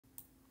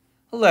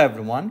Hello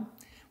everyone,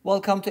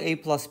 welcome to A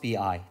plus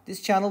BI. This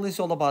channel is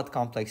all about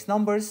complex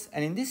numbers,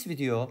 and in this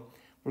video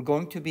we're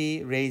going to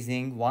be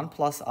raising 1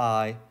 plus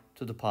I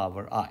to the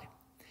power I.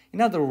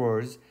 In other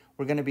words,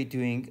 we're going to be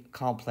doing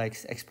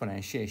complex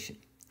exponentiation.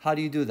 How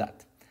do you do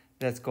that?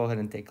 Let's go ahead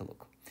and take a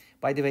look.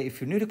 By the way, if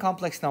you're new to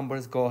complex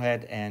numbers, go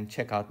ahead and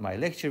check out my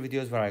lecture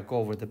videos where I go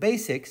over the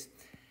basics.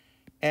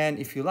 And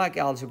if you like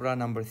algebra,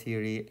 number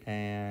theory,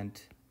 and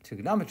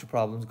trigonometry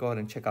problems, go ahead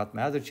and check out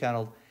my other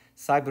channel,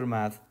 Cyber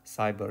Math,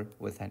 Cyber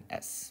with an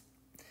S.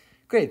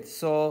 Great,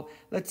 so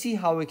let's see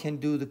how we can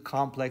do the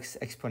complex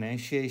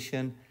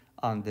exponentiation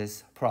on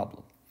this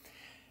problem.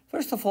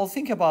 First of all,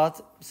 think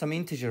about some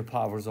integer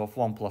powers of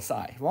 1 plus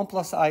I. 1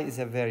 plus I is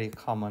a very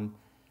common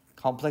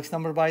complex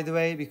number, by the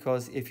way,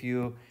 because if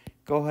you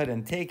go ahead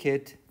and take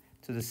it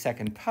to the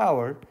second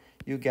power,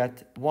 you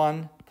get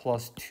 1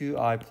 plus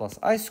 2i plus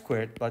I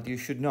squared, but you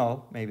should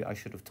know, maybe I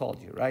should have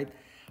told you, right?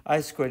 I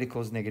squared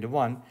equals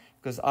 -1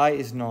 because I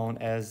is known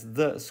as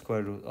the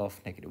square root of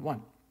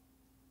 -1.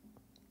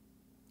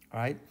 All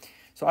right,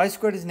 so I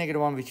squared is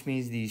 -1, which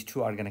means these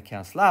two are going to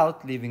cancel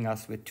out, leaving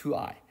us with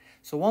 2i.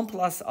 So 1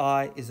 plus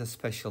I is a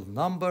special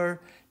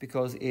number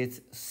because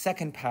its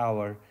second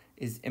power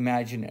is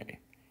imaginary.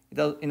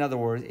 In other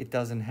words, it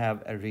doesn't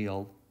have a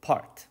real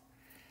part,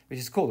 which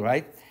is cool,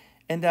 right?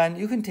 And then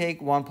you can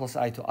take 1 plus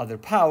I to other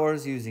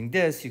powers using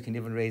this. You can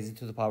even raise it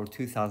to the power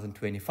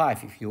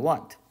 2025 if you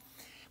want.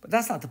 But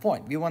that's not the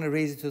point. We want to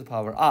raise it to the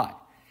power I.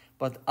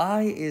 But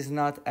I is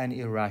not an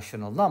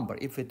irrational number.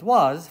 If it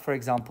was, for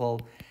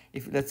example,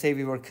 if let's say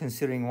we were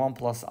considering 1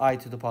 plus I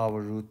to the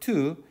power root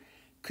 2,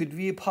 could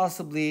we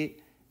possibly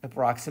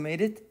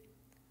approximate it?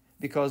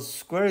 Because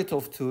square root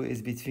of 2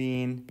 is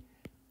between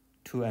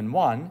 2 and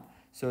 1.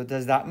 So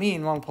does that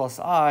mean 1 plus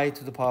I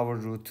to the power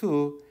root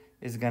 2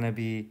 is going to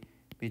be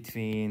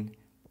between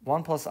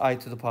 1 plus I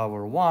to the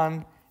power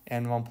 1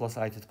 and 1 plus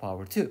I to the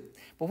power 2.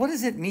 But what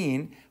does it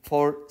mean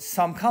for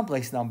some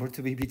complex number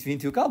to be between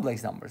two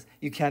complex numbers?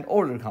 You can't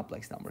order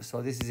complex numbers,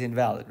 so this is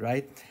invalid,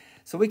 right?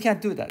 So we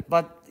can't do that,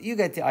 but you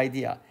get the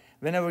idea.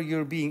 Whenever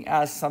you're being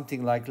asked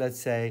something like, let's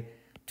say,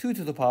 2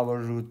 to the power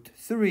root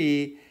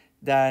 3,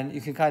 then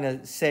you can kind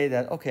of say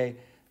that, okay,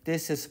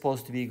 this is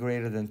supposed to be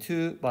greater than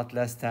 2, but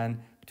less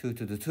than 2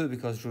 to the 2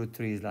 because root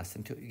 3 is less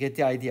than 2. You get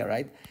the idea,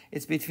 right?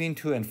 It's between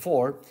 2 and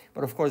 4,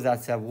 but of course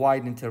that's a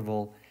wide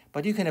interval,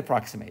 but you can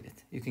approximate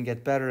it. You can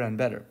get better and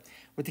better.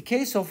 With the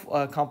case of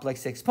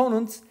complex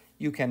exponents,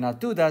 you cannot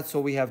do that, so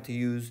we have to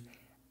use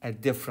a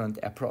different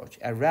approach,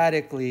 a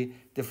radically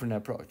different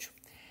approach.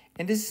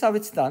 And this is how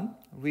it's done.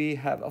 We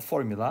have a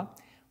formula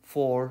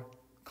for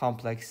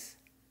complex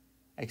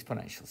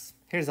exponentials.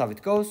 Here's how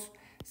it goes.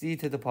 Z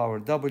to the power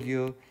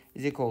W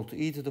is equal to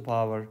E to the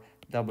power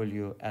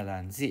W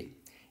ln Z.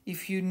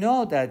 If you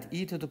know that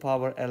E to the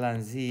power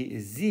ln Z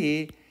is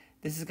Z,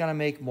 this is going to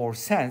make more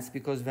sense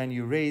because when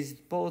you raise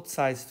both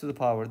sides to the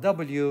power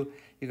W,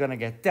 you're going to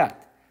get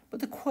that. But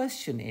the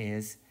question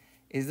is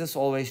this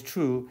always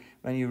true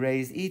when you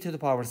raise E to the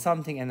power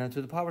something and then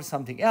to the power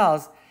something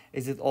else?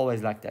 Is it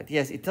always like that?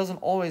 Yes, it doesn't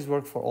always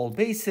work for all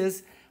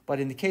bases, but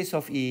in the case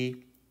of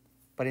E,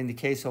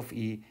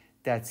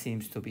 that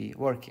seems to be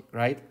working,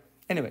 right?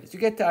 Anyways, you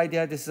get the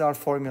idea. This is our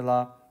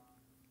formula.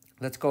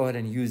 Let's go ahead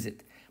and use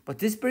it. But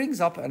this brings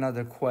up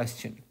another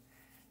question.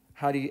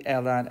 How do you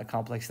ln a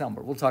complex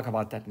number? We'll talk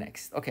about that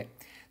next. Okay,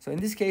 so in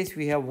this case,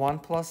 we have 1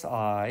 plus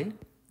I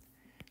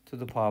to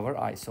the power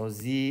I. So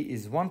Z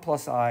is 1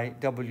 plus I,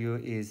 W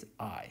is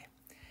I.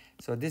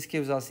 So this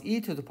gives us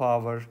E to the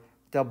power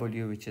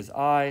W, which is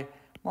I,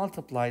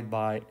 multiplied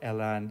by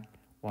ln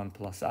 1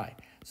 plus I.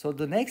 So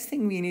the next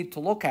thing we need to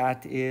look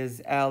at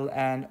is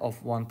ln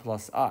of 1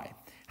 plus I.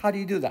 How do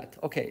you do that?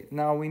 Okay,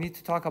 now we need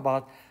to talk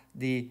about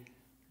the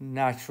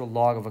natural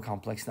log of a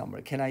complex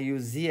number. Can I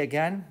use Z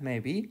again?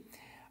 Maybe.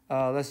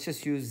 Let's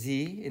just use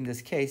Z in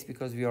this case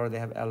because we already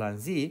have ln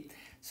Z.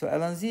 So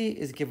ln Z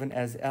is given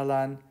as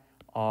ln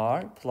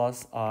R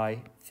plus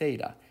I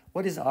theta.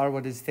 What is R?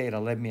 What is theta?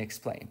 Let me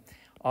explain.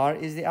 R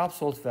is the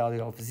absolute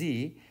value of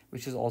Z,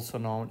 which is also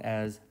known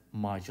as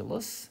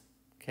modulus,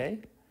 okay?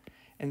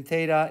 And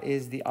theta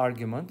is the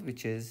argument,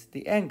 which is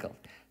the angle.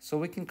 So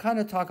we can kind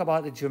of talk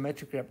about the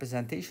geometric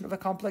representation of a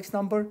complex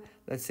number.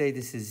 Let's say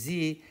this is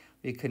Z.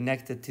 We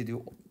connect it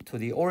to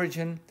the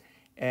origin,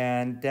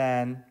 and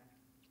then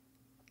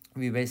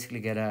we basically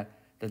get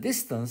the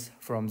distance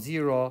from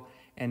 0,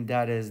 and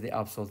that is the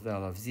absolute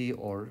value of Z,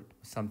 or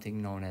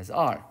something known as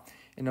R.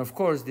 And of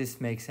course, this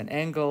makes an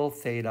angle,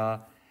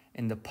 theta,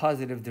 in the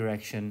positive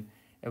direction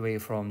away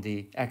from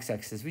the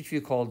x-axis, which we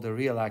call the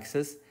real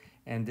axis.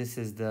 And this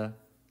is the,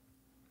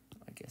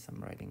 I guess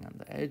I'm writing on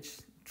the edge,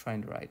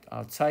 trying to write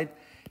outside,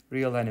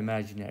 real and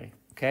imaginary,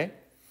 okay?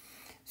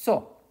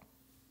 So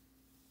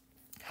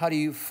how do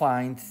you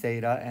find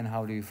theta and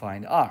how do you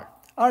find R?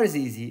 R is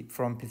easy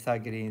from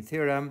Pythagorean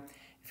theorem.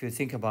 If you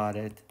think about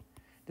it,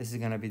 this is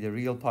going to be the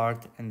real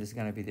part and this is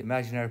going to be the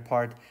imaginary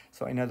part.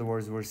 So in other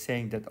words, we're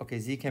saying that, okay,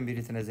 Z can be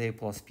written as A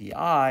plus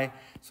BI.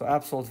 So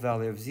absolute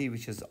value of Z,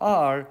 which is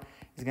R,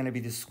 is going to be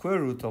the square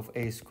root of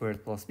A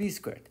squared plus B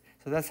squared.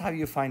 So that's how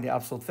you find the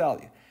absolute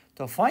value.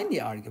 To find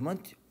the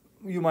argument,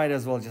 you might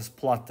as well just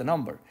plot the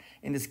number.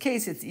 In this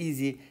case, it's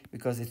easy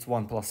because it's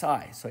 1 plus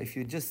I. So if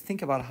you just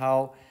think about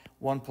how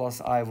 1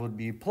 plus I would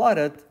be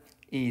plotted,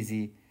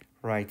 easy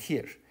right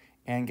here.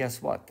 And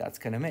guess what that's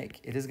going to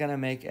make? It is going to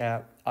make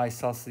a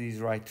isosceles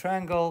right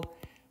triangle,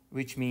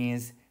 which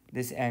means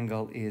this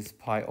angle is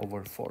pi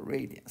over 4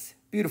 radians.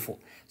 Beautiful.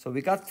 So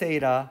we got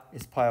theta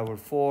is pi over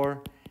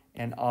 4,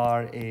 and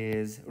r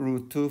is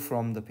root 2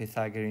 from the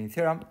Pythagorean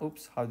theorem.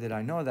 Oops, how did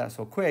I know that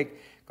so quick?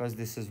 Because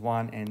this is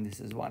 1 and this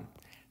is 1.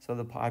 So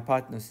the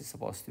hypotenuse is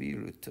supposed to be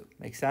root 2.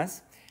 Make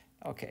sense?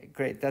 Okay,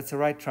 great. That's a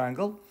right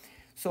triangle.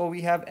 So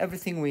we have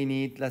everything we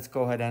need. Let's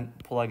go ahead and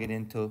plug it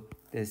into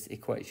this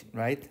equation,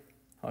 right?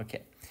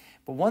 Okay.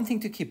 But one thing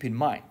to keep in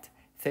mind,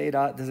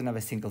 theta doesn't have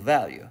a single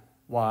value.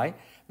 Why?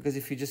 Because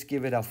if you just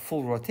give it a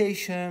full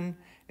rotation,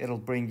 it'll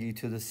bring you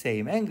to the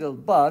same angle,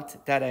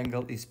 but that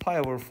angle is pi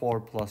over 4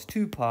 plus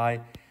 2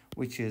 pi,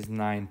 which is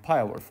 9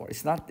 pi over 4.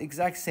 It's not the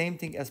exact same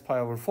thing as pi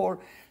over 4.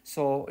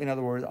 So in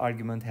other words,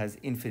 argument has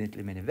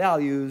infinitely many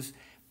values,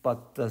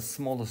 but the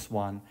smallest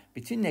one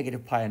between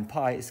negative pi and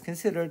pi is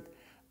considered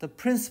the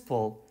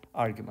principal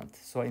argument.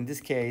 So in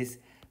this case,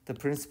 the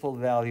principal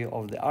value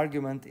of the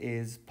argument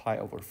is pi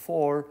over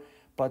 4,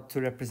 but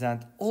to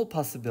represent all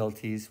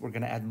possibilities, we're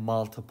going to add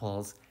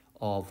multiples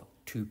of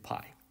 2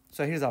 pi.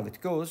 So here's how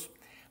it goes.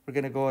 We're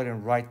going to go ahead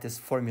and write this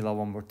formula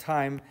one more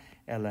time.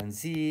 ln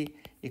z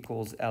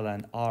equals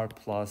ln r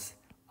plus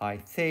I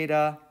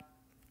theta.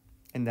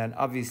 And then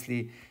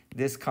obviously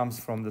this comes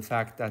from the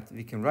fact that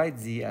we can write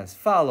z as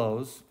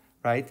follows,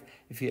 right?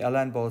 If you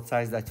ln both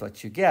sides, that's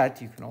what you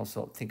get. You can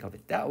also think of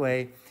it that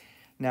way.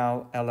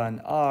 Now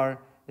ln r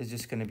is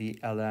just going to be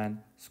ln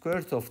square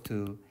root of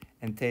 2,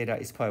 and theta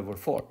is pi over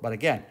 4. But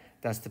again,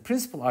 that's the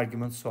principal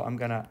argument, so I'm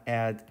going to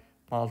add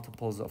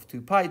multiples of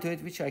 2 pi to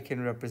it, which I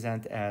can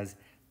represent as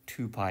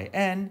 2 pi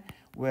n,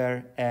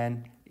 where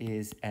n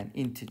is an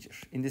integer.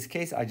 In this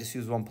case, I just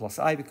use 1 plus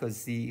I because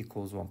z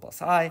equals 1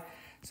 plus I.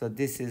 So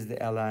this is the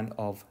ln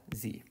of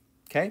z,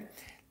 okay?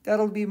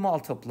 That'll be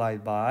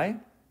multiplied by,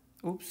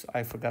 oops,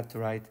 I forgot to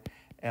write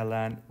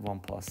ln 1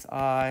 plus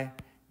I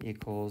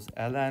equals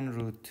ln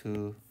root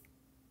 2.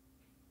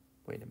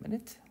 Wait a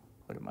minute,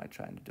 what am I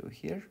trying to do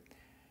here?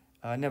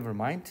 Never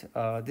mind,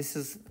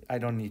 I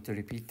don't need to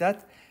repeat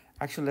that.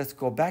 Actually, let's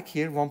go back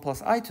here, 1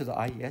 plus I to the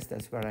I, yes,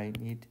 that's where I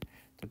need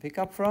to pick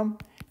up from.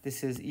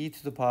 This is e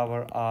to the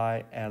power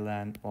I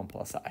ln 1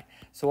 plus I.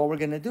 So what we're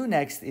going to do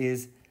next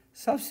is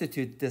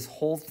substitute this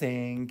whole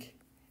thing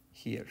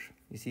here.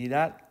 You see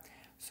that?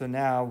 So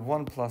now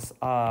 1 plus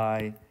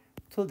I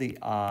to the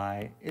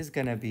I is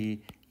going to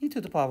be e to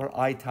the power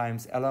I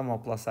times ln 1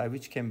 plus I,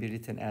 which can be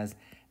written as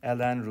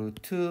ln root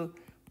 2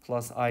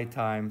 plus I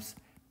times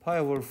pi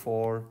over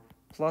 4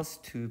 plus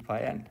 2 pi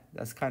n.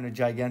 That's kind of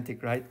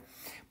gigantic, right?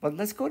 But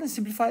let's go ahead and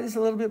simplify this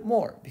a little bit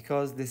more,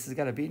 because this is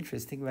going to be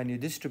interesting. When you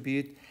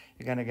distribute,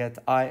 you're going to get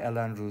I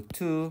ln root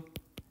 2,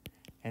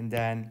 and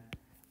then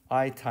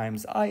I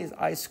times I is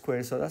I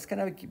squared. So that's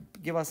going to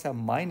give us a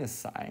minus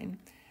sign,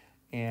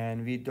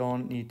 and we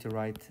don't need to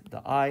write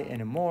the I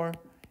anymore,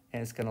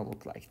 and it's going to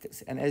look like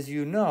this. And as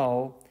you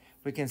know,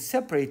 we can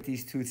separate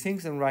these two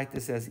things and write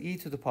this as e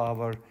to the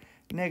power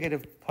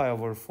negative pi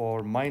over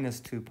 4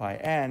 minus 2 pi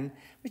n,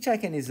 which I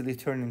can easily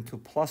turn into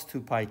plus 2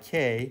 pi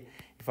k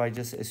if I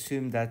just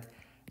assume that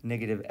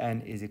negative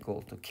n is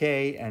equal to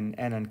k, and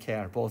n and k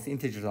are both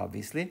integers,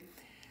 obviously.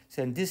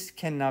 So this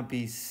cannot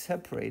be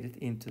separated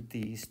into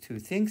these two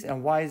things.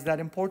 And why is that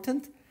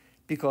important?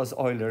 Because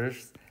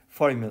Euler's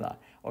formula.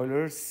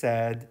 Euler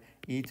said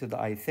e to the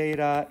I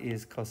theta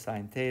is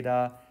cosine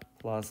theta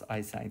plus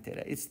I sine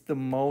theta. It's the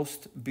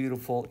most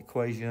beautiful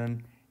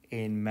equation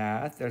in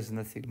math. There's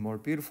nothing more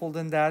beautiful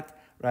than that,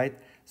 right?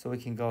 So we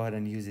can go ahead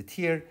and use it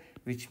here,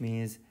 which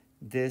means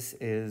this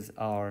is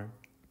our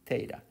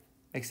theta.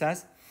 Make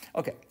sense?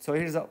 Okay, so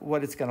here's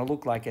what it's going to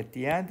look like at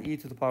the end. E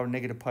to the power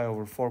negative pi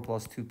over 4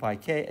 plus 2 pi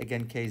k.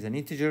 Again, k is an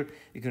integer.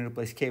 You can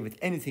replace k with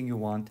anything you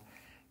want.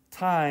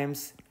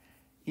 Times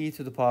e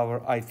to the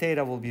power I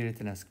theta will be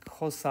written as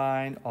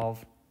cosine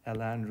of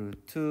ln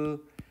root 2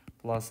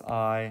 plus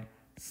I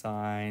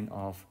sine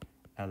of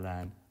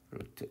ln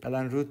root 2.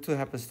 ln root 2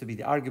 happens to be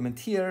the argument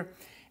here,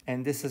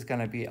 and this is going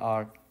to be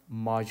our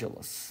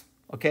modulus.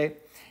 Okay?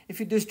 If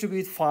you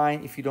distribute,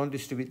 fine. If you don't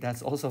distribute,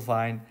 that's also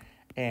fine.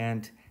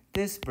 And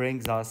this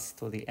brings us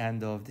to the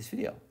end of this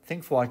video.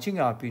 Thanks for watching.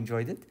 I hope you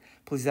enjoyed it.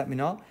 Please let me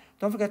know.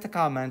 Don't forget to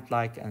comment,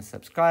 like, and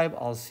subscribe.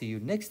 I'll see you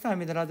next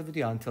time in another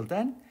video. Until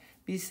then,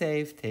 be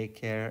safe, take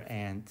care,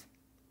 and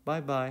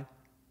bye-bye.